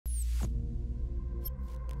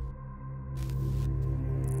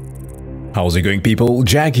How's it going, people?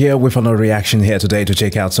 Jack here with another reaction here today to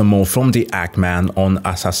check out some more from the Ackman on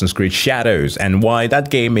Assassin's Creed Shadows and why that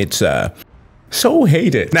game it's so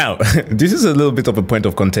hated. Now, this is a little bit of a point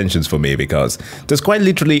of contention for me because there's quite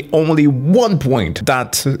literally only one point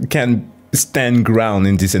that can stand ground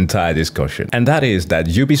in this entire discussion, and that is that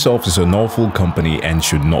Ubisoft is an awful company and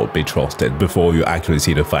should not be trusted before you actually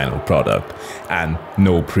see the final product, and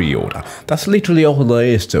no pre-order. That's literally all there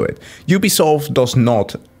is to it. Ubisoft does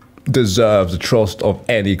not deserve the trust of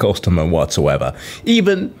any customer whatsoever.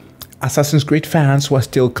 Even Assassin's Creed fans were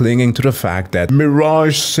still clinging to the fact that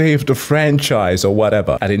Mirage saved the franchise or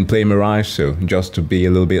whatever. I didn't play Mirage, so just to be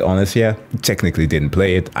a little bit honest here, technically didn't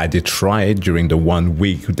play it. I did try it during the 1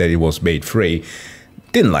 week that it was made free.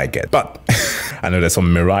 Didn't like it, but I know that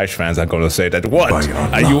some Mirage fans are gonna say that, what?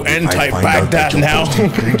 Are you anti-Baghdad now?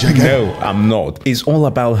 No, I'm not. It's all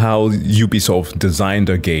about how Ubisoft designed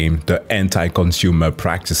the game, the anti-consumer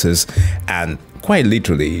practices, and quite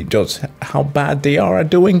literally just how bad they are at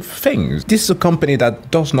doing things. This is a company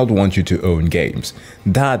that does not want you to own games,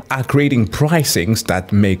 that are creating pricings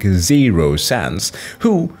that make zero sense,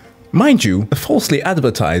 who, mind you, falsely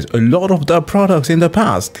advertise a lot of their products in the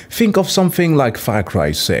past. Think of something like Far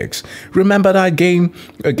Cry 6. Remember that game?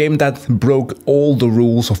 A game that broke all the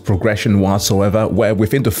rules of progression whatsoever, where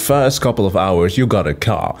within the first couple of hours you got a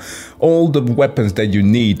car, all the weapons that you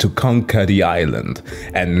need to conquer the island,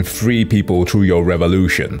 and free people through your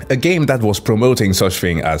revolution. A game that was promoting such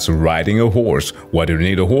thing as riding a horse. What do you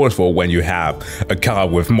need a horse for when you have a car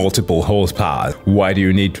with multiple horsepower? Why do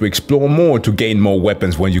you need to explore more to gain more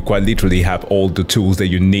weapons when you quite literally have all the tools that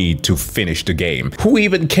you need to finish the game? Who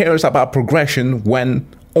even cares about progression when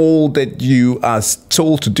all that you are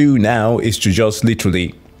told to do now is to just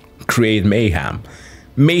literally create mayhem?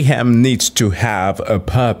 Mayhem needs to have a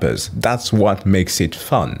purpose. That's what makes it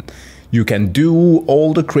fun. You can do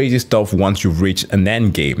all the crazy stuff once you've reached an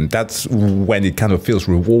end game. That's when it kind of feels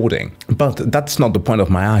rewarding. But that's not the point of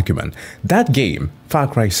my argument. That game, Far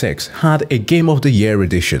Cry 6, had a Game of the Year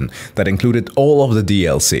edition that included all of the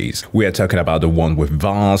DLCs. We are talking about the one with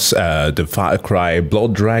Vars, the Far Cry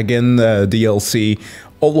Blood Dragon DLC,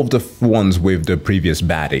 all of the ones with the previous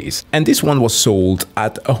baddies. And this one was sold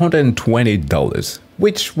at $120,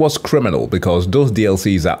 which was criminal because those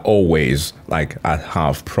DLCs are always like at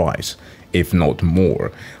half price, if not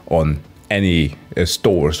more, on any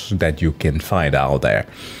stores that you can find out there.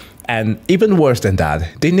 And even worse than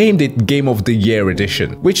that, they named it Game of the Year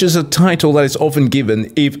Edition, which is a title that is often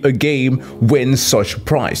given if a game wins such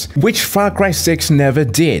prize, which Far Cry 6 never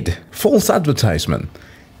did. False advertisement.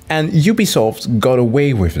 And Ubisoft got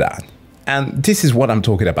away with that. And this is what I'm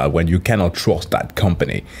talking about when you cannot trust that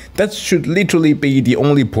company. That should literally be the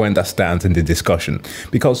only point that stands in the discussion.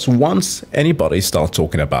 Because once anybody starts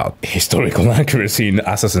talking about historical accuracy in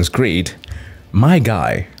Assassin's Creed, my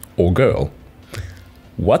guy or girl,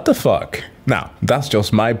 what the fuck? Now, that's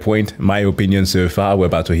just my point, my opinion so far. We're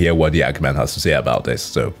about to hear what the Ackman has to say about this,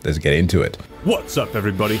 so let's get into it. What's up,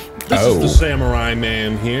 everybody? This is the Samurai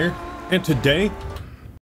Man here, and today,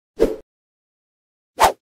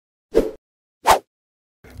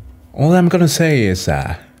 all I'm gonna say is,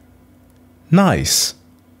 nice.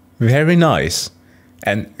 Very nice.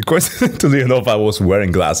 And coincidentally enough, I was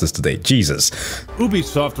wearing glasses today. Jesus.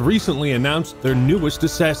 Ubisoft recently announced their newest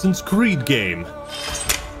Assassin's Creed game,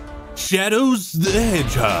 Shadows the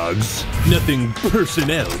Hedgehogs. Nothing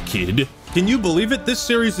personnel, kid. Can you believe it? This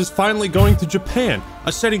series is finally going to Japan,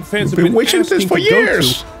 a setting fans have been wishing asking this for to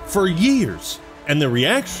years. go to for years. And the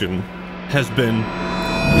reaction has been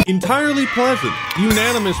entirely pleasant,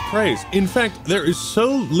 unanimous praise. In fact, there is so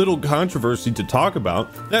little controversy to talk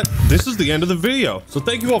about that this is the end of the video. So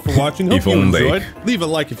thank you all for watching. Hope you enjoyed. Leave a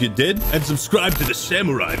like if you did, and subscribe to the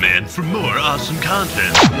Samurai Man for more awesome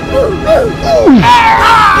content.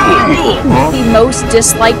 The most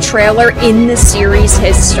disliked trailer in the series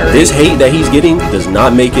history. This hate that he's getting does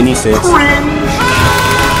not make any sense.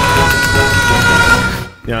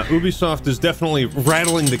 Yeah, Ubisoft is definitely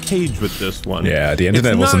rattling the cage with this one. Yeah, the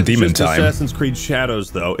internet was on demon time. Assassin's Creed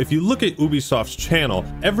Shadows, though. If you look at Ubisoft's channel,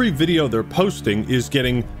 every video they're posting is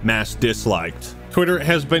getting mass disliked. Twitter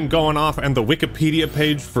has been going off, and the Wikipedia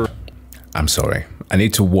page for... I'm sorry. I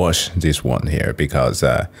need to watch this one here because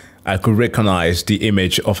I could recognize the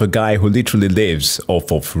image of a guy who literally lives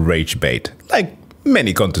off of rage bait. Like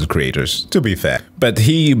many content creators, to be fair. But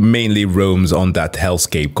he mainly roams on that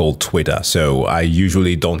hellscape called Twitter, so I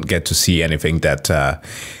usually don't get to see anything that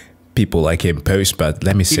people like him post, but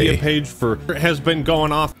let me see. Page for has been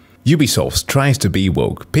going off. Ubisoft tries to be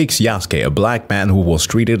woke, picks Yasuke, a black man who was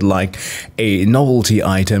treated like a novelty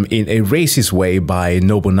item in a racist way by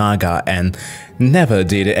Nobunaga and never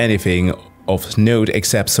did anything of note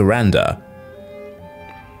except surrender.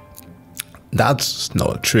 That's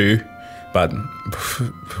not true, but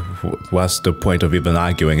what's the point of even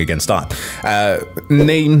arguing against that?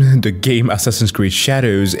 Name the game Assassin's Creed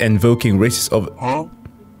Shadows invoking races of... Huh?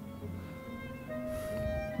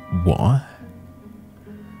 What?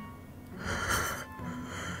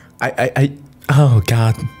 Oh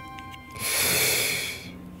god.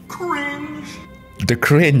 Cringe. The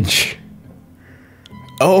cringe.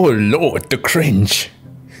 Oh lord, the cringe.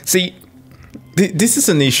 See, this is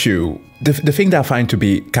an issue. The thing that I find to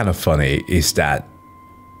be kind of funny is that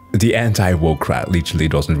the anti-woke crowd literally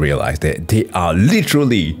doesn't realize that they are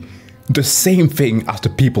literally the same thing as the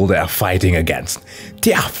people they are fighting against.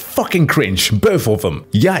 They are fucking cringe, both of them.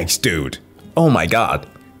 Yikes, dude. Oh my god.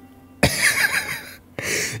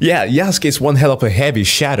 Yeah, Yasuke is one hell of a heavy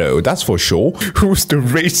shadow, that's for sure. Who's the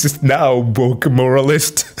racist now, woke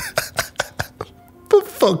moralist? For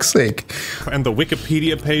fuck's sake. And the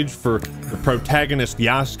Wikipedia page for the protagonist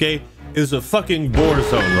Yasuke is a fucking war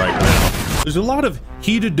zone right now. There's a lot of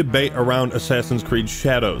heated debate around Assassin's Creed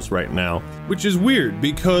Shadows right now, which is weird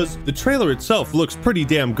because the trailer itself looks pretty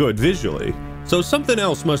damn good visually. So something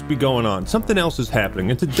else must be going on. Something else is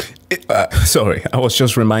happening. And sorry, I was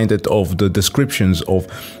just reminded of the descriptions of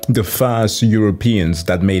the first Europeans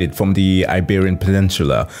that made it from the Iberian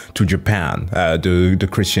Peninsula to Japan, the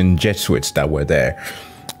Christian Jesuits that were there.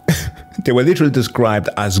 They were literally described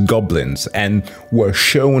as goblins and were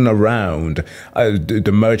shown around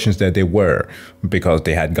the merchants that they were because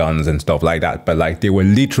they had guns and stuff like that. But like they were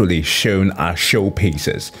literally shown as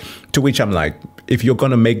showpieces. To which I'm like, if you're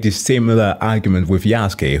gonna make this similar argument with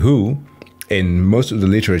Yasuke, who, in most of the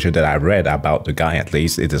literature that I read about the guy at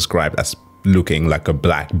least, is described as looking like a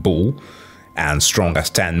black bull and strong as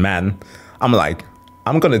 10 men, I'm like,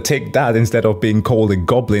 I'm gonna take that instead of being called a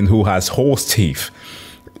goblin who has horse teeth.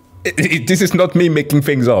 This is not me making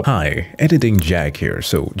things up. Hi, Editing Jack here.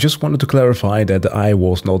 So just wanted to clarify that I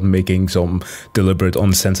was not making some deliberate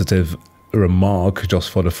unsensitive remark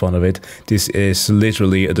just for the fun of it. This is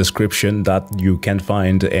literally a description that you can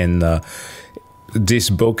find in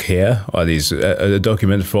this book here, or this a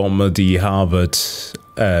document from the Harvard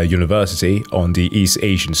University on the East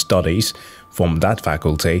Asian Studies from that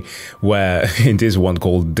faculty, where in this one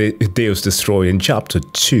called Deus Destroy in chapter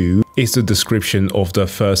 2 is the description of the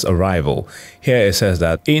first arrival. Here it says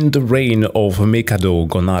that in the reign of Mikado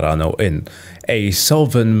Gonara no In, a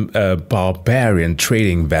southern barbarian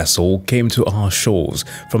trading vessel came to our shores.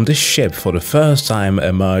 From this ship for the first time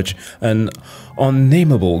emerged an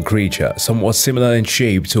unnameable creature, somewhat similar in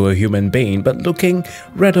shape to a human being, but looking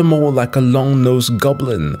rather more like a long-nosed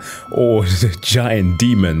goblin or the giant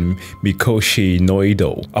demon Mikoshi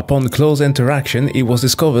Noido. Upon close interaction, it was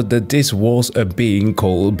discovered that this was a being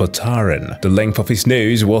called Bataran. The length of his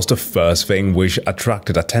nose was the first thing which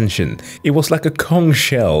attracted attention. It was like a conch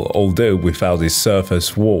shell, although without its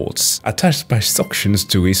surface warts, attached by suctions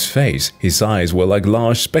to his face. His eyes were like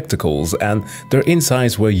large spectacles and their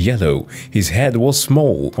insides were yellow. His head was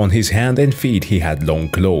small. On his hand and feet he had long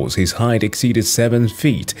claws. His height exceeded 7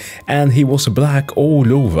 feet and he was black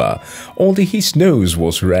all over. Only his nose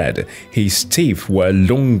was red. His teeth were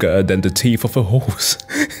longer than the teeth of a horse.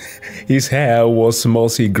 His hair was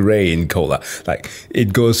mossy grey in color. Like,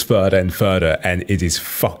 it goes further and further and it is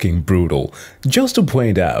fucking brutal. Just to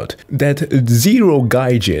point out that 0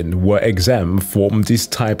 gaijin were exempt from this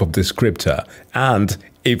type of descriptor, and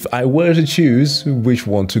if I were to choose which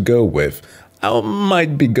one to go with, I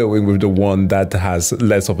might be going with the one that has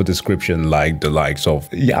less of a description like the likes of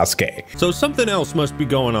Yasuke. So something else must be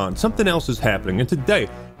going on. Something else is happening. And today,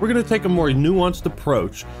 we're going to take a more nuanced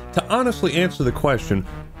approach to honestly answer the question,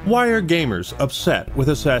 why are gamers upset with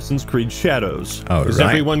Assassin's Creed Shadows? Is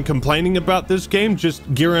everyone complaining about this game just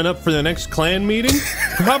gearing up for the next clan meeting?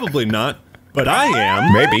 Probably not. But I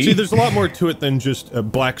am. Maybe. See, there's a lot more to it than just a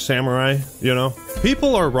Black Samurai, you know?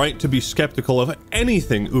 People are right to be skeptical of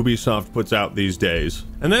anything Ubisoft puts out these days.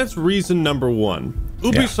 And that's reason number 1.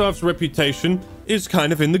 Ubisoft's reputation is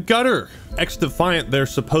kind of in the gutter. XDefiant, their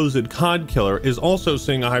supposed COD killer, is also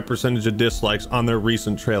seeing a high percentage of dislikes on their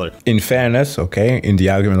recent trailer. In fairness, okay, in the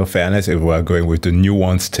argument of fairness, if we're going with the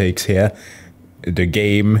nuanced takes here, the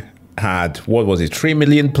game had, what was it, 3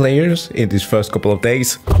 million players in these first couple of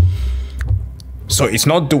days? So it's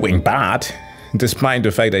not doing bad. despite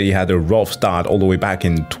the fact that he had a rough start all the way back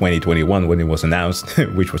in 2021 when it was announced,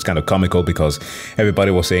 which was kind of comical because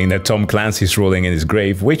everybody was saying that Tom Clancy's rolling in his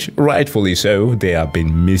grave, which rightfully so, they have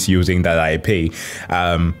been misusing that IP.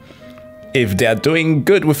 If they're doing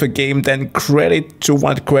good with a game, then credit to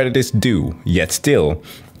what credit is due, yet still.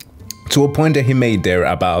 To a point that he made there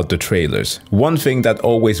about the trailers, one thing that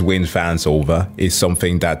always wins fans over is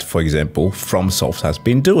something that, for example, FromSoft has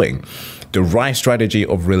been doing. The right strategy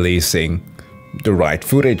of releasing the right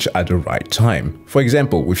footage at the right time. For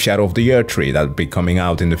example, with Shadow of the Erdtree that'll be coming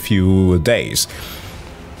out in a few days.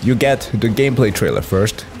 You get the gameplay trailer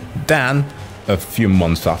first, then a few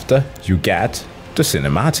months after you get the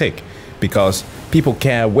cinematic. Because people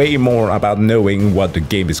care way more about knowing what the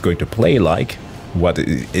game is going to play like, what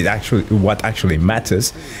actually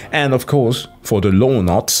matters, and of course, for the lore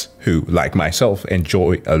nuts who, like myself,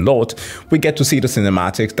 enjoy a lot, we get to see the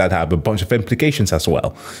cinematics that have a bunch of implications as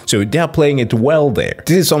well. So they're playing it well there.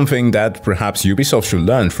 This is something that perhaps Ubisoft should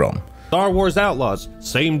learn from. Star Wars Outlaws,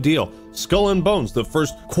 same deal. Skull and Bones, the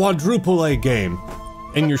first quadruple A game,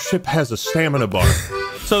 and your ship has a stamina bar.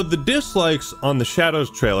 So the dislikes on the Shadows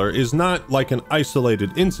trailer is not like an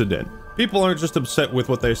isolated incident. People aren't just upset with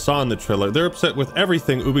what they saw in the trailer, they're upset with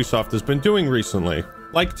everything Ubisoft has been doing recently.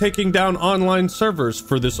 Like taking down online servers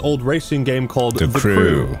for this old racing game called The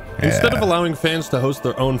Crew. Instead of allowing fans to host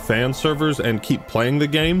their own fan servers and keep playing the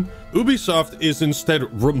game, Ubisoft is instead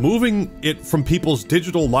removing it from people's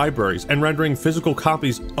digital libraries and rendering physical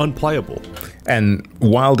copies unplayable. And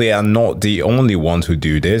while they are not the only ones who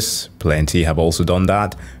do this, plenty have also done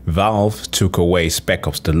that. Valve took away Spec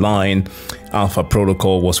Ops The Line. Alpha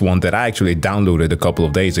Protocol was one that I actually downloaded a couple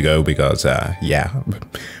of days ago because, yeah,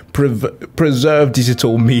 preserve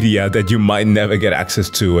digital media that you might never get access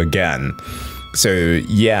to again. So,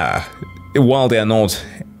 yeah, while they are not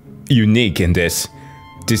unique in this,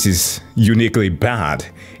 this is uniquely bad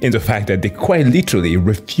in the fact that they quite literally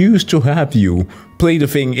refuse to have you play the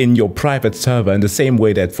thing in your private server in the same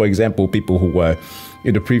way that, for example, people who were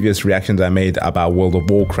in the previous reactions I made about World of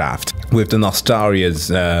Warcraft with the Nostaria's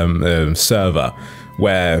server,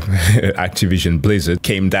 where Activision Blizzard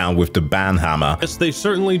came down with the ban hammer. Yes, they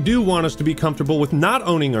certainly do want us to be comfortable with not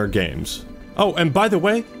owning our games. Oh, and by the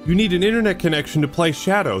way, you need an internet connection to play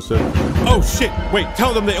Shadows. Oh shit, wait,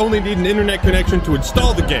 tell them they only need an internet connection to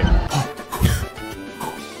install the game.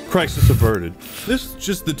 Crisis averted. This is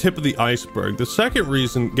just the tip of the iceberg. The second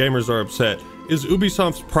reason gamers are upset is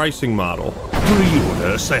Ubisoft's pricing model. Pre-order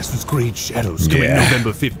Assassin's Creed Shadows coming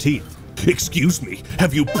November 15th. Excuse me,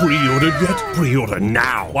 have you pre-ordered yet? Pre-order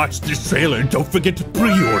now. Watch this trailer and don't forget to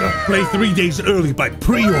pre-order. Play 3 days early by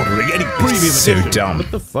pre-ordering any premium edition. Dumb.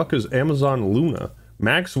 What the fuck is Amazon Luna?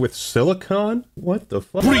 Max with Silicon? What the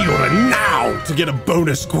fuck? Pre-order now to get a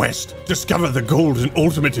bonus quest. Discover the gold and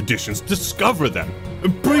ultimate editions. Discover them.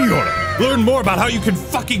 Pre-order. Learn more about how you can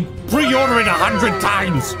fucking pre-order it 100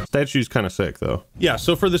 times. Statue's kind of sick though. Yeah,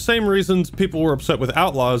 so for the same reasons people were upset with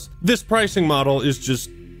Outlaws, this pricing model is just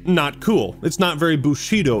not cool. It's not very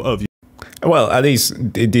Bushido of you. Well, at least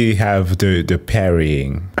they have the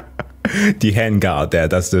parrying, the handguard there.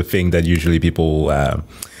 That's the thing that usually people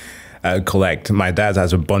collect. My dad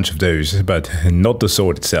has a bunch of those, but not the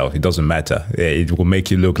sword itself. It doesn't matter. It will make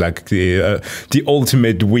you look like the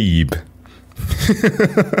ultimate dweeb.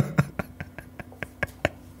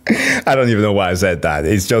 I don't even know why I said that.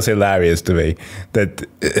 It's just hilarious to me that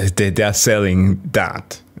they're selling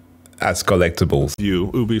that as collectibles. You,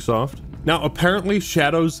 Ubisoft. Now, apparently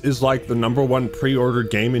Shadows is like the #1 pre-order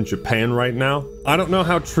game in Japan right now. I don't know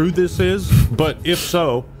how true this is, but if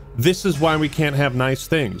so, this is why we can't have nice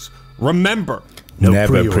things. Remember,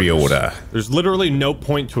 never pre-order. There's literally no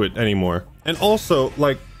point to it anymore. And also,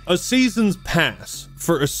 like, a season's pass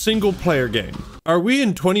for a single player game. Are we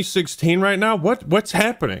in 2016 right now? What's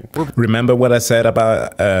happening? Remember what I said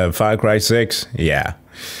about Far Cry 6? Yeah,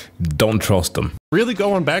 don't trust them. Really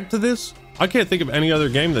going back to this? I can't think of any other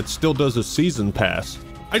game that still does a season pass.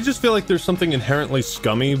 I just feel like there's something inherently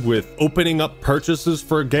scummy with opening up purchases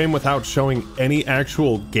for a game without showing any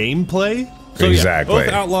actual gameplay. So exactly. Yeah,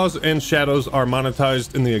 both Outlaws and Shadows are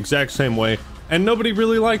monetized in the exact same way, and nobody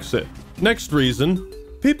really likes it. Next reason,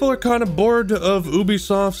 people are kind of bored of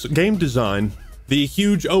Ubisoft's game design. The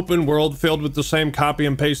huge open world filled with the same copy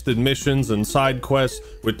and pasted missions and side quests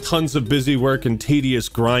with tons of busy work and tedious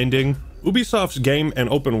grinding. Ubisoft's game and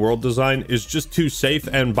open world design is just too safe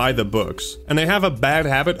and by the books, and they have a bad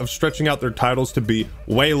habit of stretching out their titles to be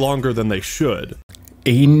way longer than they should.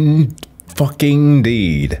 In fucking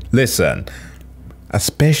deed. Listen,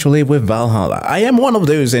 especially with Valhalla. I am one of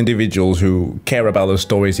those individuals who care about the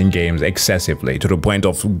stories in games excessively, to the point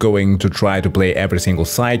of going to try to play every single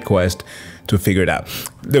side quest to figure it out.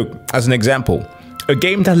 Look, as an example, a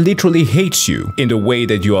game that literally hates you in the way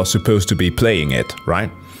that you are supposed to be playing it, right?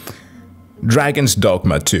 Dragon's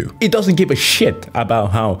Dogma 2. It doesn't give a shit about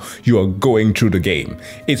how you are going through the game.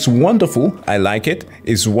 It's wonderful, I like it.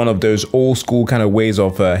 It's one of those old school kind of ways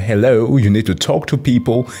of, hello, you need to talk to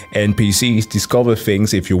people, NPCs, discover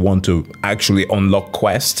things if you want to actually unlock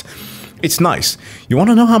quests. It's nice. You want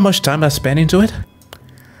to know how much time I spent into it?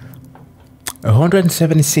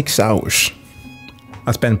 176 hours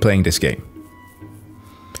I spent playing this game.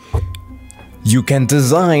 You can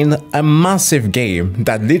design a massive game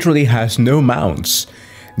that literally has no mounts,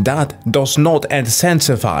 that does not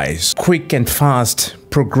incentivize quick and fast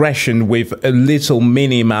progression with a little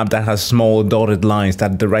mini-map that has small dotted lines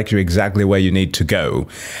that direct you exactly where you need to go,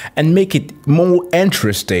 and make it more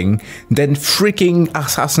interesting than freaking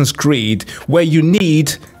Assassin's Creed, where you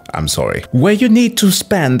need to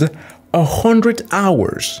spend 100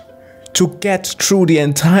 hours to get through the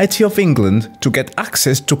entirety of England to get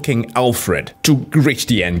access to King Alfred to reach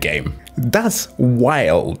the end game. That's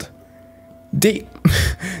wild. They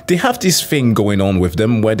have this thing going on with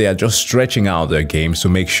them where they are just stretching out their games to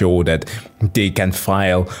make sure that they can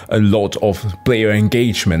file a lot of player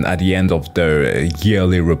engagement at the end of their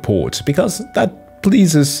yearly report, because that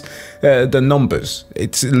pleases the numbers.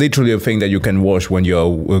 It's literally a thing that you can watch when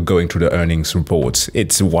you're going through the earnings reports.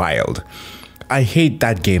 It's wild. I hate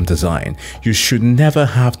that game design. You should never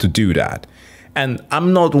have to do that. And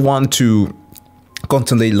I'm not one to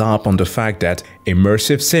constantly laugh on the fact that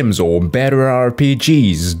immersive sims or better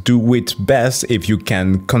RPGs do it best if you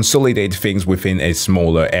can consolidate things within a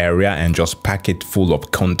smaller area and just pack it full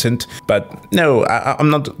of content. But no, I'm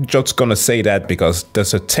not just gonna say that, because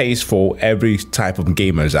there's a taste for every type of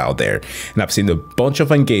gamers out there. And I've seen a bunch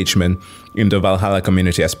of engagement in the Valhalla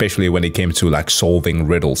community, especially when it came to like solving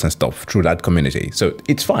riddles and stuff through that community. So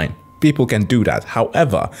it's fine. People can do that.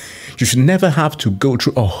 However, you should never have to go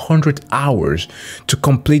through 100 hours to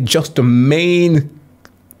complete just the main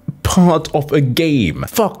part of a game.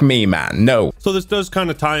 Fuck me, man. No. So this does kind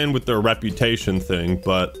of tie in with their reputation thing,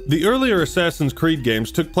 but the earlier Assassin's Creed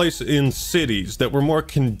games took place in cities that were more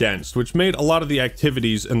condensed, which made a lot of the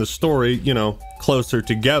activities and the story, you know, closer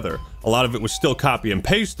together. A lot of it was still copy and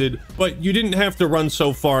pasted, but you didn't have to run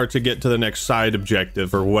so far to get to the next side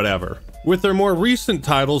objective or whatever. With their more recent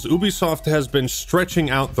titles, Ubisoft has been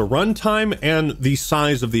stretching out the runtime and the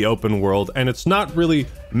size of the open world, and it's not really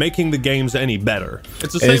making the games any better.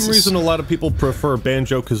 It's the same reason a lot of people prefer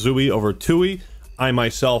Banjo-Kazooie over Tooie. I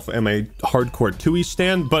myself am a hardcore Tooie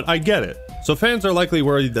stan, but I get it. So fans are likely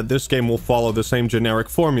worried that this game will follow the same generic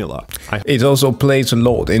formula. It also plays a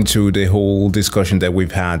lot into the whole discussion that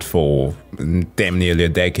we've had for damn nearly a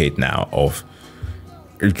decade now of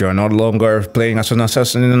you're no longer playing as an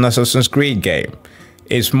assassin in an Assassin's Creed game.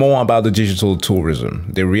 It's more about the digital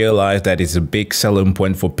tourism. They realize that it's a big selling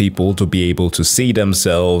point for people to be able to see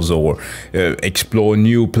themselves or explore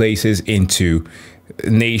new places into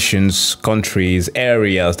nations, countries,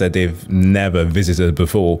 areas that they've never visited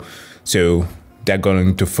before. So they're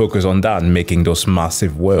going to focus on that, making those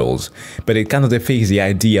massive worlds. But it kind of defeats the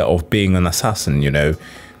idea of being an assassin, you know?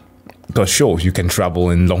 Because sure, you can travel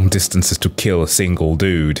in long distances to kill a single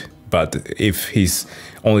dude, but if he's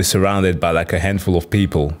only surrounded by like a handful of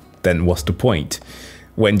people, then what's the point?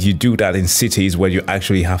 When you do that in cities where you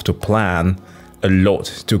actually have to plan a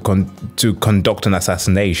lot to conduct an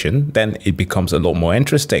assassination, then it becomes a lot more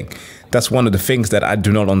interesting. That's one of the things that I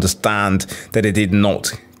do not understand that they did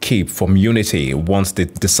not keep from Unity once they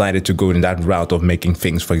decided to go in that route of making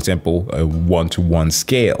things, for example, a one-to-one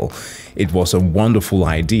scale. It was a wonderful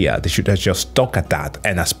idea. They should have just stuck at that,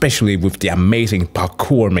 and especially with the amazing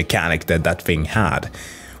parkour mechanic that that thing had,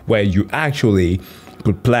 where you actually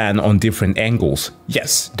could plan on different angles.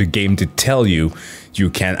 Yes, the game did tell you you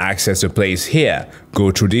can access a place here, go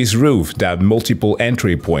through this roof, there are multiple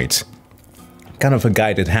entry points. Kind of a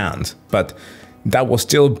guided hand, but that was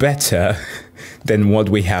still better than what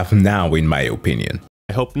we have now, in my opinion.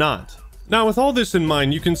 I hope not. Now, with all this in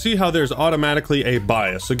mind, you can see how there's automatically a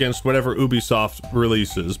bias against whatever Ubisoft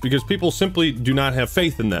releases, because people simply do not have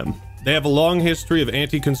faith in them. They have a long history of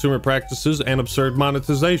anti-consumer practices and absurd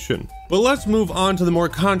monetization. But let's move on to the more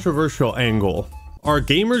controversial angle. Are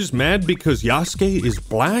gamers mad because Yasuke is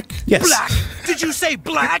black? Yes. Black? Did you say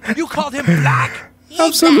black? You called him black?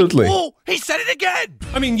 Absolutely. Oh, he said it again!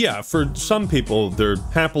 I mean, yeah, for some people, they're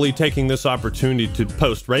happily taking this opportunity to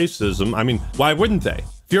post racism. I mean, why wouldn't they?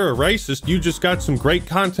 If you're a racist, you just got some great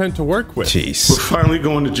content to work with. Jeez. We're finally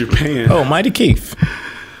going to Japan. Oh, Mighty Keith.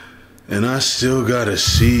 And I still gotta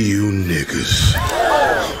see you niggas.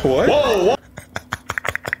 What? Whoa!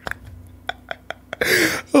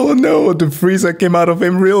 Oh no, the freezer came out of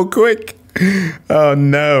him real quick. Oh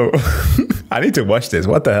no. I need to watch this.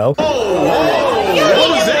 What the hell?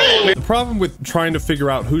 The problem with trying to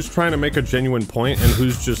figure out who's trying to make a genuine point and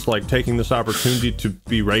who's just like taking this opportunity to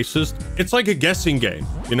be racist, it's like a guessing game,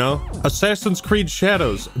 you know? Assassin's Creed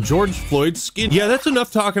Shadows, George Floyd's skin. Yeah, that's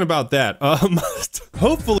enough talking about that.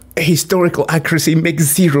 Hopefully Historical accuracy makes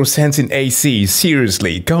zero sense in AC.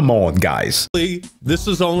 Seriously, come on, guys. this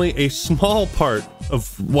is only a small part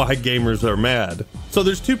of why gamers are mad. So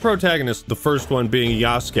there's two protagonists, the first one being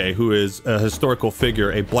Yasuke, who is a historical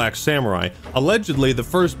figure, a black samurai, allegedly the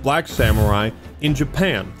first black samurai in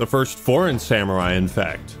Japan, the first foreign samurai in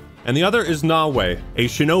fact. And the other is Nawe, a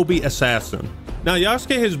shinobi assassin. Now,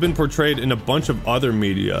 Yasuke has been portrayed in a bunch of other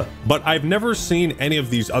media, but I've never seen any of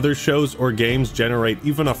these other shows or games generate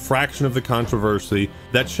even a fraction of the controversy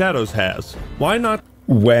that Shadows has. Why not?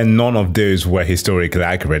 Where none of those were historically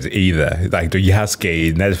accurate either. Like the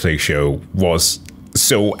Yasuke Netflix show was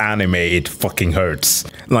so anime it fucking hurts.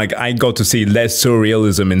 Like I got to see less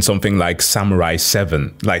surrealism in something like Samurai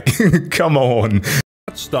 7. Like, come on.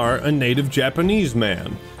 Star a native Japanese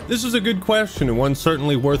man? This is a good question and one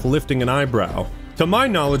certainly worth lifting an eyebrow. To my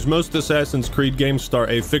knowledge, most Assassin's Creed games star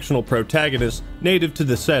a fictional protagonist native to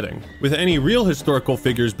the setting, with any real historical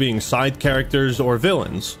figures being side characters or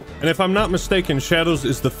villains. And if I'm not mistaken, Shadows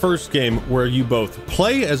is the first game where you both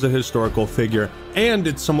play as a historical figure and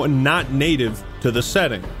it's someone not native to the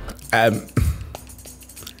setting.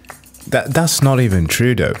 That's not even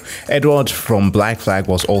true though. Edward from Black Flag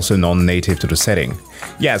was also non-native to the setting.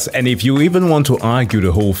 Yes, and if you even want to argue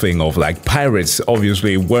the whole thing of like pirates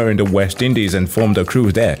obviously were in the West Indies and formed a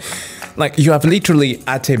crew there, like you have literally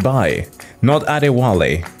Atebai, not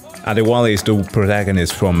Adewale. Adewale is the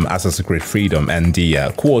protagonist from Assassin's Creed Freedom and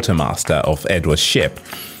the quartermaster of Edward's ship.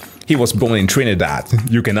 He was born in Trinidad.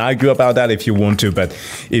 You can argue about that if you want to, but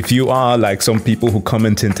if you are like some people who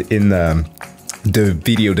commented in the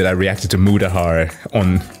video that I reacted to Mudahar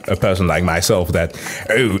on a person like myself that,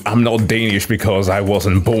 oh, I'm not Danish because I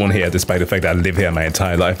wasn't born here despite the fact that I live here my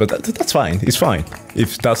entire life, but that's fine, it's fine.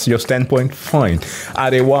 If that's your standpoint, fine.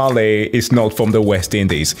 Adewale is not from the West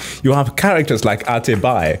Indies. You have characters like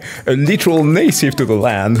Atebai, a literal native to the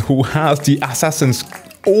land who has the Assassin's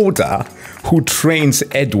Order, who trains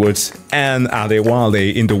Edwards and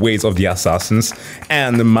Adewale in the ways of the Assassins,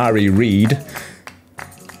 and Mari Reed.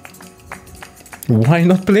 Why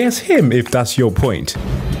not play as him if that's your point?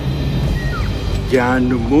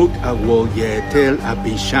 And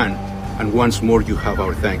once more you have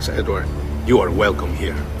our thanks, Edward. You are welcome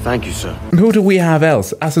here. Thank you, sir. Who do we have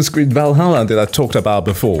else? Assassin's Creed Valhalla that I talked about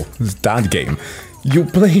before. It's that game. You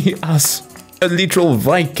play as a literal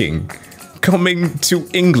Viking coming to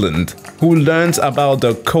England who learns about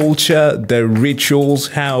the culture, the rituals,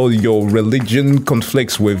 how your religion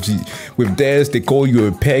conflicts with theirs. They call you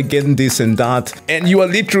a pagan, this and that. And you are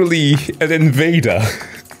literally an invader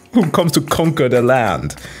who comes to conquer the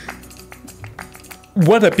land.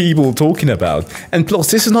 What are people talking about? And plus,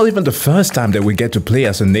 this is not even the first time that we get to play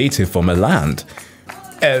as a native from a land.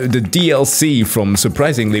 The DLC from,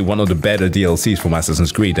 surprisingly, one of the better DLCs from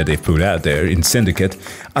Assassin's Creed that they've put out there in Syndicate,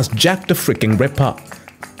 as Jack the freaking Ripper.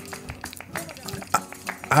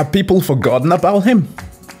 Have people forgotten about him?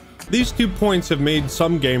 These 2 points have made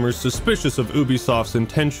some gamers suspicious of Ubisoft's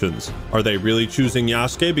intentions. Are they really choosing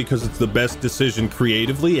Yasuke because it's the best decision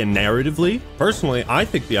creatively and narratively? Personally, I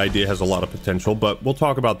think the idea has a lot of potential, but we'll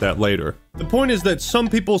talk about that later. The point is that some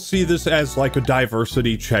people see this as like a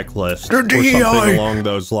diversity checklist or something along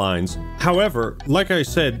those lines. However, like I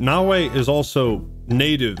said, Nawe is also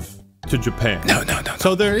native to Japan. No.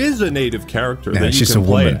 So there is a native character that you can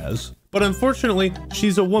play as. But unfortunately,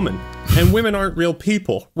 she's a woman, and women aren't real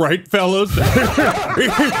people, right, fellas?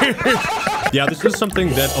 Yeah, this is something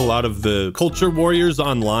that a lot of the culture warriors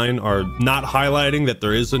online are not highlighting, that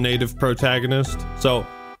there is a native protagonist. So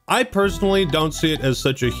I personally don't see it as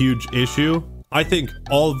such a huge issue. I think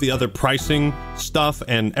all of the other pricing stuff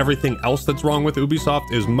and everything else that's wrong with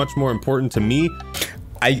Ubisoft is much more important to me.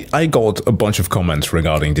 I got a bunch of comments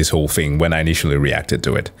regarding this whole thing when I initially reacted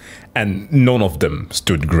to it, and none of them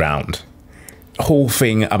stood ground. The whole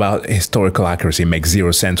thing about historical accuracy makes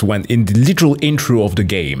zero sense when in the literal intro of the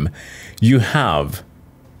game, you have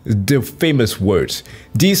the famous words,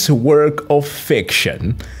 "This work of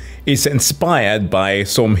fiction is inspired by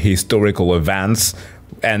some historical events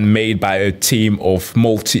and made by a team of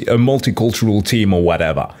a multicultural team or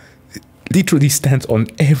whatever." literally stands on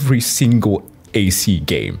every single AC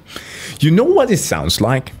game. You know what it sounds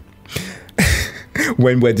like?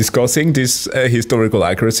 When we're discussing this historical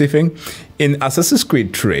accuracy thing, in Assassin's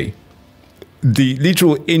Creed 3, the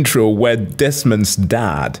literal intro where Desmond's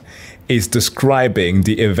dad is describing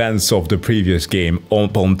the events of the previous game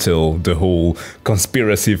up until the whole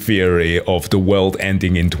conspiracy theory of the world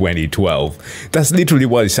ending in 2012. That's literally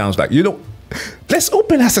what it sounds like. You know, let's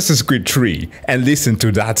open Assassin's Creed 3 and listen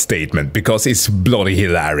to that statement because it's bloody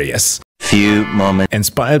hilarious. Few moments.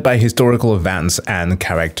 Inspired by historical events and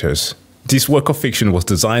characters, this work of fiction was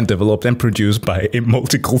designed, developed, and produced by a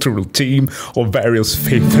multicultural team of various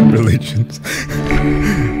faiths and religions.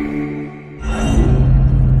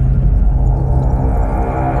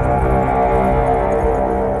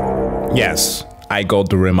 Yes, I got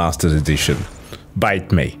the remastered edition.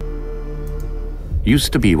 Bite me.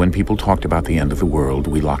 Used to be when people talked about the end of the world,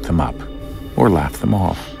 we locked them up. Or laughed them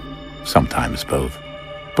off. Sometimes both.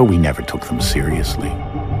 But we never took them seriously.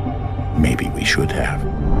 Maybe we should have.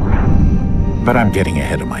 But I'm getting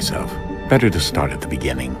ahead of myself. Better to start at the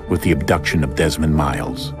beginning, with the abduction of Desmond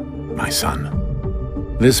Miles, my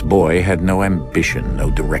son. This boy had no ambition,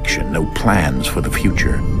 no direction, no plans for the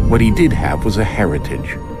future. What he did have was a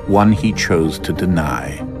heritage, one he chose to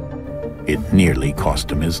deny. It nearly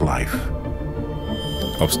cost him his life.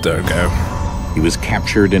 Abstergo. He was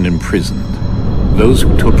captured and imprisoned. Those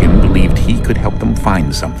who took him believed he could help them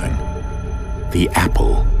find something. The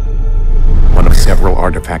apple. One of several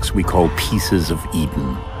artifacts we call Pieces of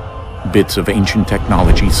Eden. Bits of ancient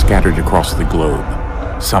technology scattered across the globe.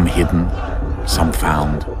 Some hidden, some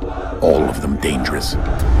found, all of them dangerous.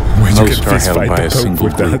 Most are held by a single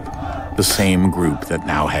group. The same group that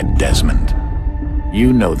now had Desmond.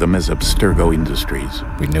 You know them as Abstergo Industries.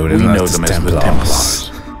 We know them as the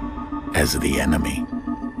Templars. As the enemy.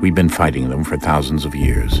 We've been fighting them for thousands of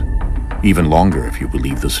years. Even longer if you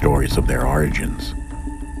believe the stories of their origins.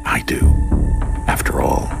 I do. After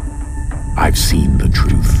all, I've seen the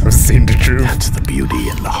truth. I've seen the truth. That's the beauty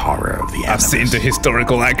and the horror of the I've seen the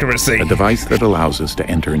historical accuracy. A device that allows us to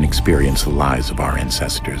enter and experience the lives of our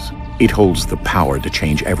ancestors. It holds the power to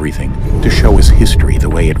change everything, to show us history the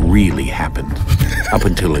way it really happened. Up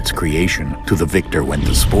until its creation, to the victor went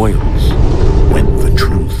the spoils, went the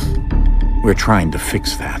truth. We're trying to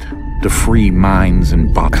fix that, to free minds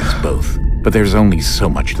and bodies both. But there's only so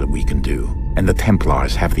much that we can do. And the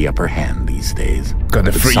Templars have the upper hand these days.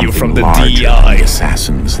 Gonna free you from the DI. DI.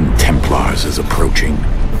 Assassins and Templars is approaching.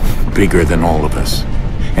 Bigger than all of us.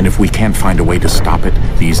 And if we can't find a way to stop it,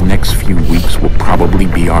 these next few weeks will probably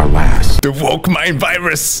be our last. The woke mind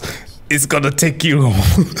virus is gonna take you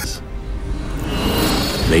home.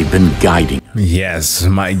 They've been guiding. Yes,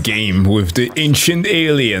 my game with the ancient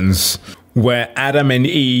aliens. Where Adam and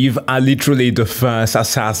Eve are literally the first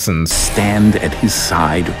assassins. Stand at his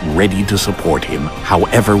side, ready to support him,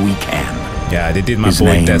 however we can. Yeah, they did my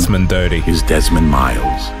boy Desmond dirty. Is Desmond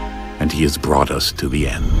Miles, and he has brought us to the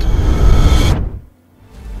end.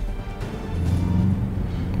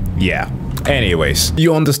 Yeah. Anyways,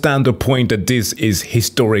 you understand the point that this is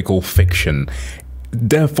historical fiction.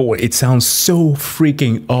 Therefore, it sounds so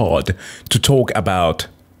freaking odd to talk about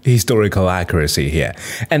historical accuracy here.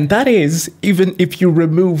 And that is even if you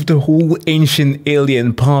remove the whole ancient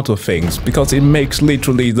alien part of things, because it makes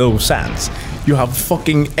literally no sense. You have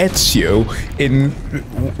fucking Ezio in,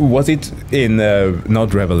 was it in,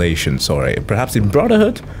 not Revelation, sorry, perhaps in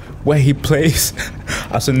Brotherhood, where he plays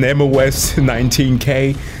as an MOS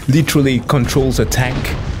 19K, literally controls a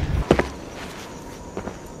tank.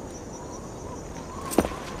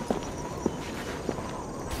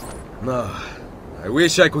 No. I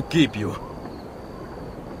wish I could keep you.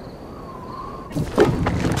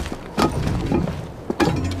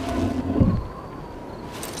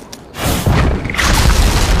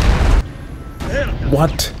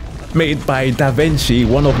 What? Made by Da Vinci,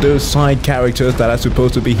 one of those side characters that are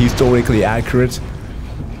supposed to be historically accurate?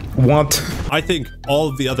 What? I think all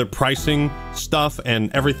of the other pricing stuff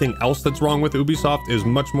and everything else that's wrong with Ubisoft is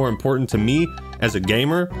much more important to me as a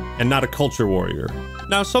gamer and not a culture warrior.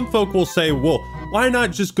 Now, some folk will say, well, why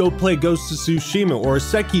not just go play Ghost of Tsushima or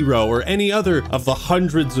Sekiro or any other of the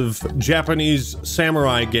hundreds of Japanese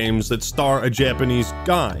samurai games that star a Japanese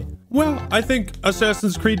guy? Well, I think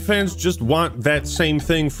Assassin's Creed fans just want that same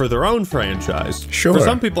thing for their own franchise. Sure. For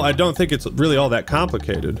some people, I don't think it's really all that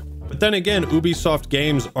complicated. But then again, Ubisoft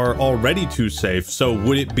games are already too safe, so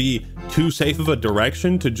would it be too safe of a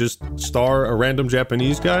direction to just star a random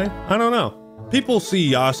Japanese guy? I don't know. People see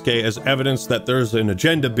Yasuke as evidence that there's an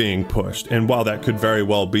agenda being pushed, and while that could very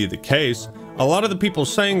well be the case, a lot of the people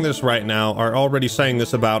saying this right now are already saying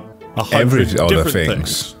this about 100 Every other different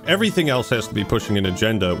things. Everything else has to be pushing an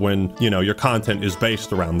agenda when, you know, your content is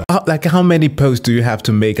based around that. Like, how many posts do you have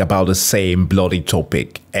to make about the same bloody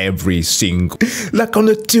topic every single, like on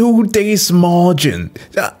a 2 days margin?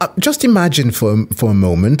 Just imagine for a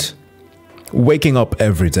moment, waking up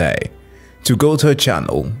every day to go to a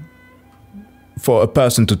channel for a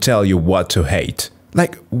person to tell you what to hate.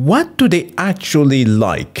 Like, what do they actually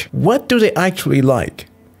like? What do they actually like?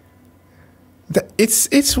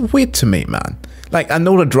 It's weird to me, man. Like, I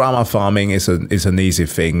know the drama farming is an easy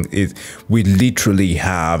thing. We literally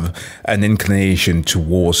have an inclination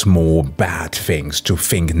towards more bad things, to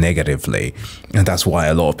think negatively, and that's why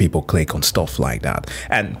a lot of people click on stuff like that.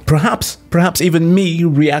 And perhaps even me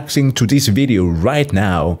reacting to this video right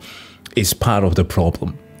now is part of the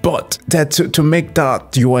problem. But that to make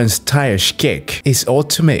that your entire shtick is odd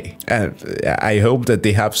to me. And I hope that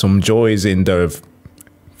they have some joys in their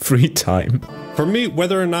free time. For me,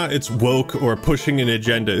 whether or not it's woke or pushing an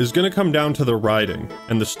agenda is going to come down to the writing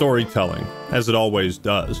and the storytelling, as it always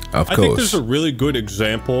does. Of course. I think there's a really good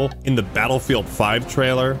example in the Battlefield 5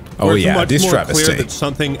 trailer. Oh yeah, this this travesty. Clear that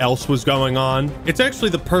something else was going on. It's actually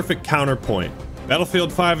the perfect counterpoint.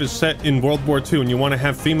 Battlefield 5 is set in World War II, and you want to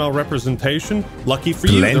have female representation? Lucky for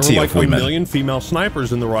you, there were like a million female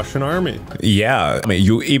snipers in the Russian army. Yeah, I mean,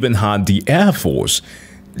 you even had the Air Force,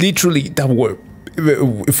 literally, that were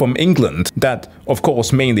from England, that of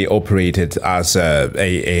course mainly operated as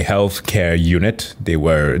a healthcare unit. They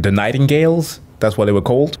were the Nightingales, that's what they were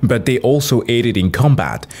called, but they also aided in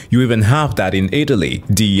combat. You even have that in Italy,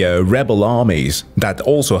 the rebel armies that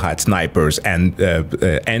also had snipers and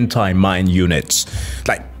anti-mine units.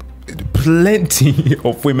 Like, plenty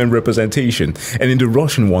of women representation. And in the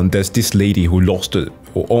Russian one, there's this lady who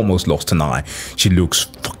almost lost an eye. She looks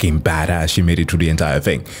fucking badass. She made it through the entire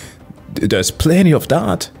thing. There's plenty of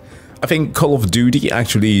that. I think Call of Duty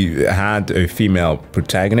actually had a female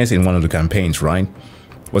protagonist in one of the campaigns, right?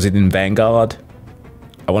 Was it in Vanguard?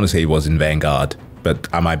 I want to say it was in Vanguard, but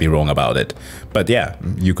I might be wrong about it. But yeah,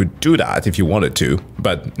 you could do that if you wanted to,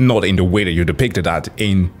 but not in the way that you depicted that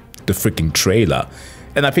in the freaking trailer.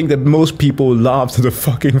 And I think that most people laughed at the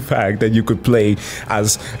fucking fact that you could play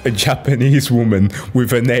as a Japanese woman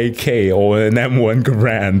with an AK or an M1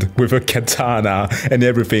 Garand with a katana and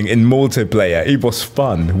everything in multiplayer. It was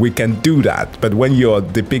fun. We can do that. But when you're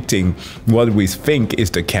depicting what we think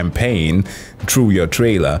is the campaign through your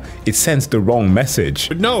trailer, it sends the wrong message.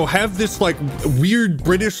 But no, have this like weird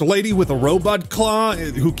British lady with a robot claw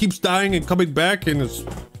who keeps dying and coming back and is...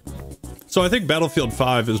 So I think Battlefield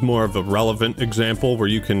 5 is more of a relevant example where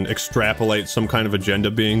you can extrapolate some kind of agenda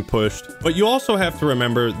being pushed. But you also have to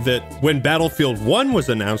remember that when Battlefield 1 was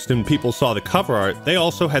announced and people saw the cover art, they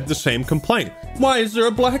also had the same complaint. Why is there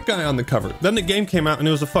a black guy on the cover? Then the game came out and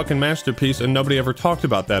it was a fucking masterpiece and nobody ever talked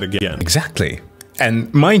about that again. Exactly.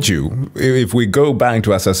 And mind you, if we go back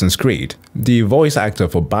to Assassin's Creed, the voice actor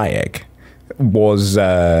for Bayek was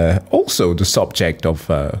also the subject of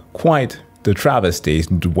quite the travesty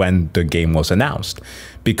when the game was announced,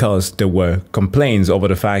 because there were complaints over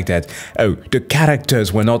the fact that, oh, the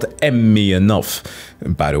characters were not Emmy enough.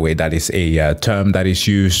 By the way, that is a term that is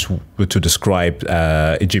used to describe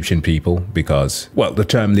Egyptian people, because, well, the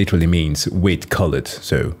term literally means wheat colored,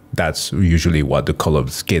 so that's usually what the color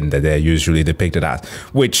of skin that they're usually depicted as,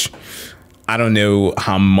 which I don't know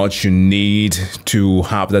how much you need to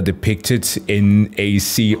have that depicted in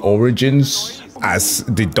AC Origins, as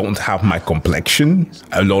they don't have my complexion.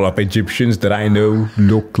 A lot of Egyptians that I know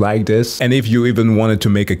look like this. And if you even wanted to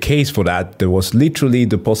make a case for that, there was literally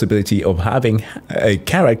the possibility of having a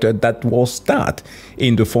character that was that,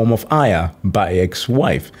 in the form of Aya, Bayek's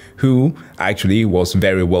wife, who actually was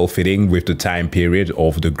very well fitting with the time period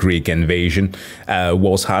of the Greek invasion,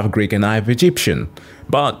 was half Greek and half Egyptian.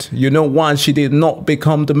 But you know why she did not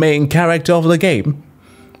become the main character of the game?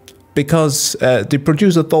 Because the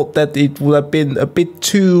producer thought that it would have been a bit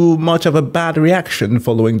too much of a bad reaction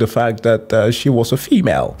following the fact that she was a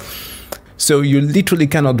female. So you literally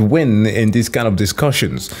cannot win in these kind of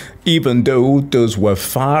discussions, even though those were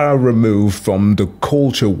far removed from the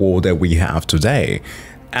culture war that we have today.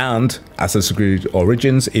 And Assassin's Creed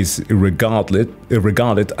Origins is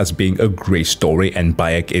regarded as being a great story, and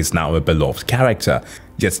Bayek is now a beloved character.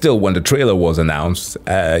 Yet still, when the trailer was announced,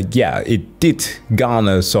 yeah, it did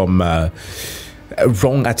garner some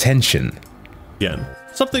wrong attention. Again,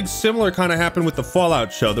 something similar kind of happened with the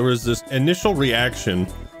Fallout show. There was this initial reaction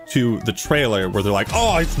to the trailer where they're like,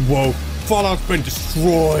 oh, it's woke, Fallout's been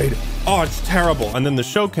destroyed, oh, it's terrible. And then the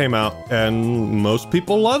show came out and most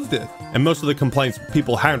people loved it. And most of the complaints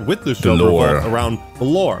people had with the show revolved around the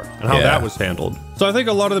lore and how that was handled. So I think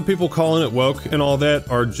a lot of the people calling it woke and all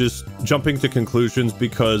that are just jumping to conclusions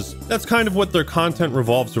because that's kind of what their content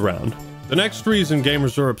revolves around. The next reason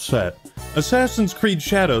gamers are upset: Assassin's Creed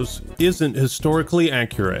Shadows isn't historically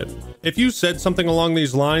accurate. If you said something along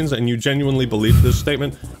these lines and you genuinely believe this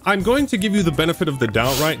statement, I'm going to give you the benefit of the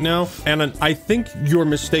doubt right now, and I think you're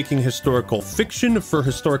mistaking historical fiction for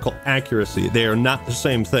historical accuracy. They are not the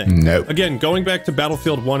same thing. No. Again, going back to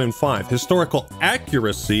Battlefield 1 and 5, historical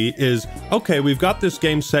accuracy is, okay, we've got this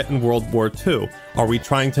game set in World War II. Are we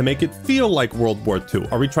trying to make it feel like World War II?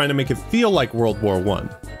 Are we trying to make it feel like World War I?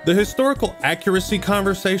 The historical accuracy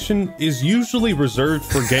conversation is usually reserved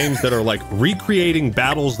for games that are like recreating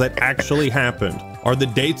battles that actually happened. Are the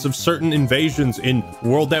dates of certain invasions in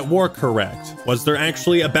World at War correct? Was there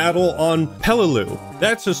actually a battle on Peleliu?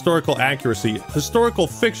 That's historical accuracy. Historical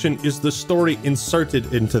fiction is the story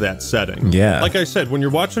inserted into that setting. Yeah. Like I said, when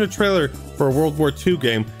you're watching a trailer for a World War II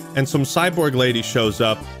game and some cyborg lady shows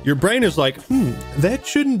up, your brain is like, that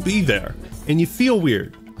shouldn't be there. And you feel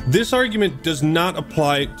weird. This argument does not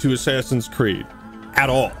apply to Assassin's Creed at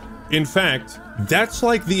all. In fact, that's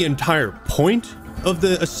like the entire point of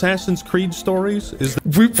the Assassin's Creed stories.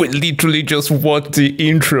 We literally just watched the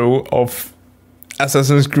intro of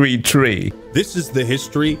Assassin's Creed 3. This is the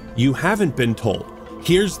history you haven't been told.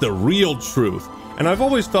 Here's the real truth. And I've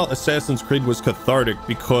always felt Assassin's Creed was cathartic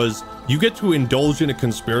because you get to indulge in a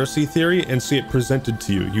conspiracy theory and see it presented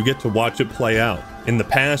to you. You get to watch it play out in the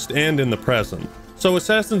past and in the present. So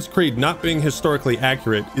Assassin's Creed not being historically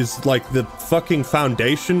accurate is like the fucking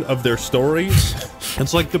foundation of their story.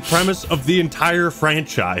 It's like the premise of the entire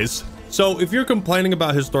franchise. So if you're complaining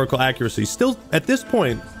about historical accuracy, still at this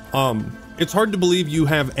point, it's hard to believe you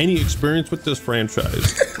have any experience with this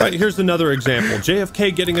franchise. Right, here's another example.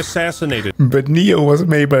 JFK getting assassinated. But Neo was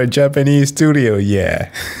made by a Japanese studio,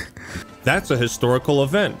 yeah. That's a historical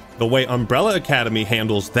event. The way Umbrella Academy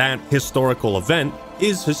handles that historical event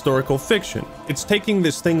is historical fiction. It's taking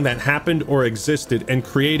this thing that happened or existed and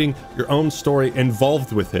creating your own story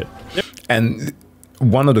involved with it. And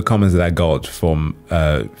one of the comments that I got from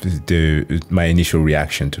my initial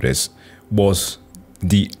reaction to this was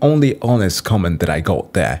the only honest comment that I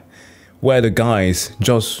got there, where the guys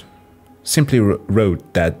just simply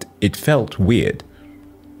wrote that it felt weird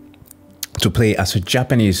to play as a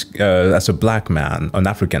Japanese, as a black man, an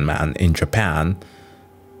African man in Japan,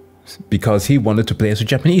 because he wanted to play as a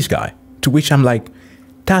Japanese guy. To which I'm like,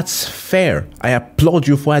 that's fair. I applaud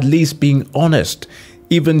you for at least being honest,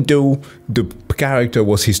 even though the character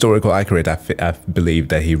was historical accurate, I believe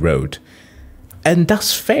that he wrote. And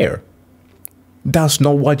that's fair. That's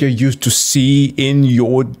not what you're used to see in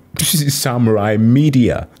your samurai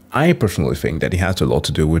media. I personally think that it has a lot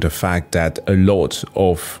to do with the fact that a lot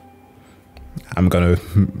of, I'm gonna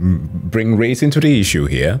bring race into the issue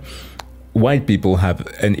here, white people have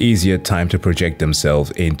an easier time to project themselves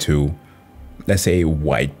into, let's say,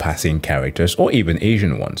 white passing characters or even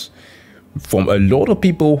Asian ones. From a lot of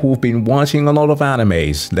people who've been watching a lot of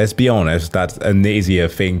animes, let's be honest, that's an easier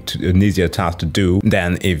thing, an easier task to do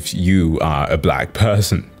than if you are a black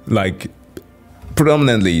person. Like,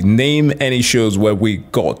 predominantly, name any shows where we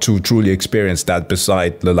got to truly experience that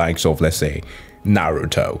beside the likes of, let's say,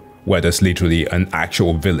 Naruto, where there's literally an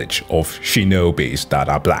actual village of shinobis that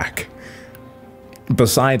are black.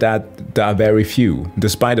 Beside that, there are very few,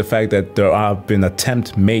 despite the fact that there have been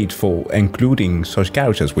attempts made for including such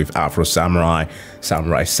characters with Afro Samurai,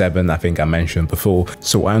 Samurai 7, I think I mentioned before.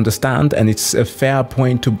 So I understand, and it's a fair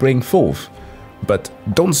point to bring forth. But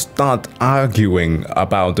don't start arguing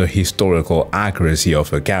about the historical accuracy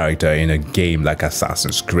of a character in a game like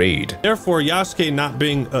Assassin's Creed. Therefore, Yasuke not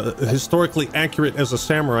being historically accurate as a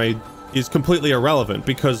samurai is completely irrelevant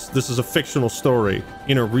because this is a fictional story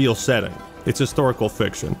in a real setting. It's historical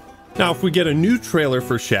fiction. Now, if we get a new trailer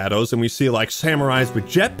for Shadows and we see like samurais with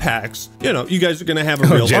jetpacks, you know, you guys are going to have a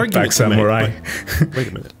real argument to make. Wait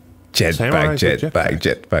a minute.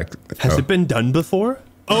 Jetpack. Has it been done before?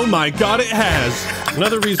 Oh my god, it has!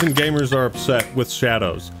 Another reason gamers are upset with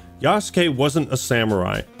Shadows. Yasuke wasn't a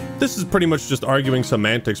samurai. This is pretty much just arguing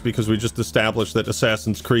semantics because we just established that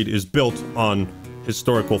Assassin's Creed is built on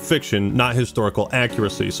historical fiction, not historical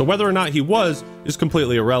accuracy. So whether or not he was is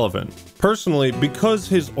completely irrelevant. Personally, because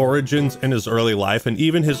his origins and his early life and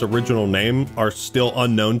even his original name are still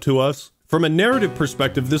unknown to us, from a narrative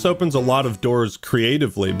perspective, this opens a lot of doors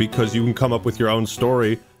creatively because you can come up with your own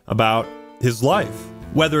story about his life.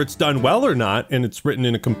 Whether it's done well or not, and it's written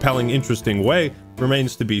in a compelling, interesting way,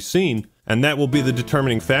 remains to be seen. And that will be the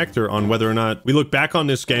determining factor on whether or not we look back on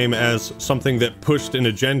this game as something that pushed an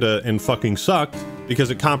agenda and fucking sucked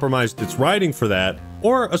because it compromised its writing for that,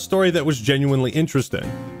 or a story that was genuinely interesting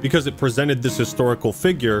because it presented this historical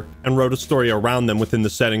figure and wrote a story around them within the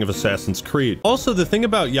setting of Assassin's Creed. Also, the thing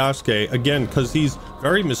about Yasuke, again, because he's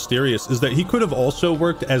very mysterious, is that he could have also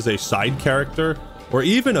worked as a side character or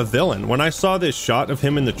even a villain. When I saw this shot of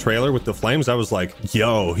him in the trailer with the flames, I was like,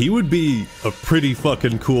 yo, he would be a pretty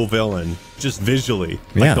fucking cool villain, just visually,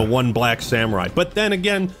 like the one black samurai. But then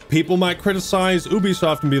again, people might criticize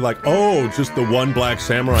Ubisoft and be like, oh, just the one black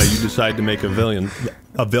samurai, you decide to make a villain.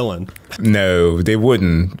 No, they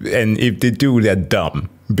wouldn't. And if they do, they're dumb.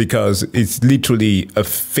 Because it's literally a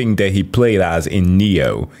thing that he played as in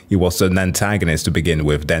Neo. He was an antagonist to begin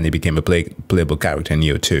with, then he became a playable character in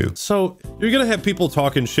Neo 2. So, you're gonna have people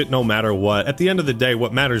talking shit no matter what. At the end of the day,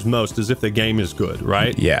 what matters most is if the game is good,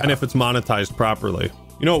 right? Yeah. And if it's monetized properly.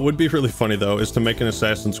 You know what would be really funny though, is to make an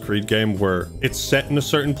Assassin's Creed game where it's set in a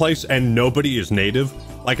certain place and nobody is native.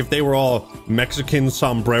 Like if they were all Mexican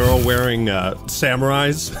sombrero wearing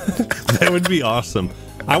samurais, that would be awesome.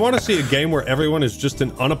 I want to see a game where everyone is just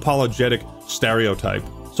an unapologetic stereotype.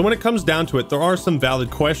 So when it comes down to it, there are some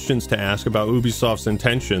valid questions to ask about Ubisoft's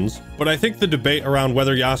intentions, but I think the debate around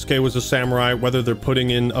whether Yasuke was a samurai, whether they're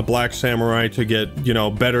putting in a black samurai to get, you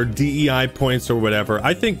know, better DEI points or whatever,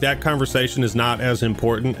 I think that conversation is not as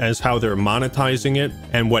important as how they're monetizing it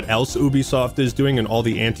and what else Ubisoft is doing and all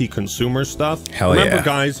the anti-consumer stuff. Remember,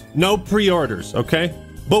 guys, no pre-orders, okay?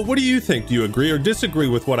 But what do you think? Do you agree or disagree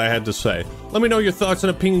with what I had to say? Let me know your thoughts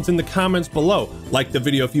and opinions in the comments below. Like the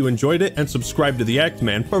video if you enjoyed it, and subscribe to the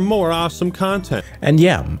Actman for more awesome content. And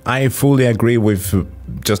yeah, I fully agree with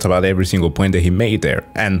just about every single point that he made there.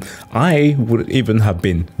 And I would even have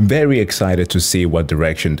been very excited to see what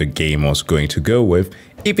direction the game was going to go with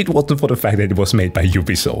if it wasn't for the fact that it was made by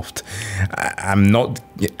Ubisoft. I'm not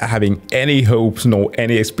having any hopes nor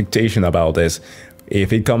any expectation about this.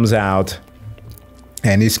 If it comes out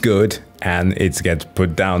and it's good, and it gets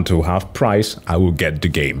put down to half price, I will get the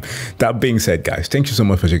game. That being said, guys, thank you so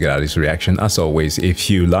much for checking out this reaction. As always, if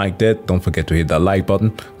you liked it, don't forget to hit that like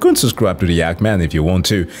button. Go and subscribe to the Yakman if you want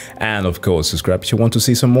to. And of course, subscribe if you want to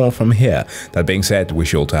see some more from here. That being said,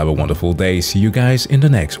 wish you all to have a wonderful day. See you guys in the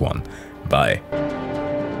next one. Bye.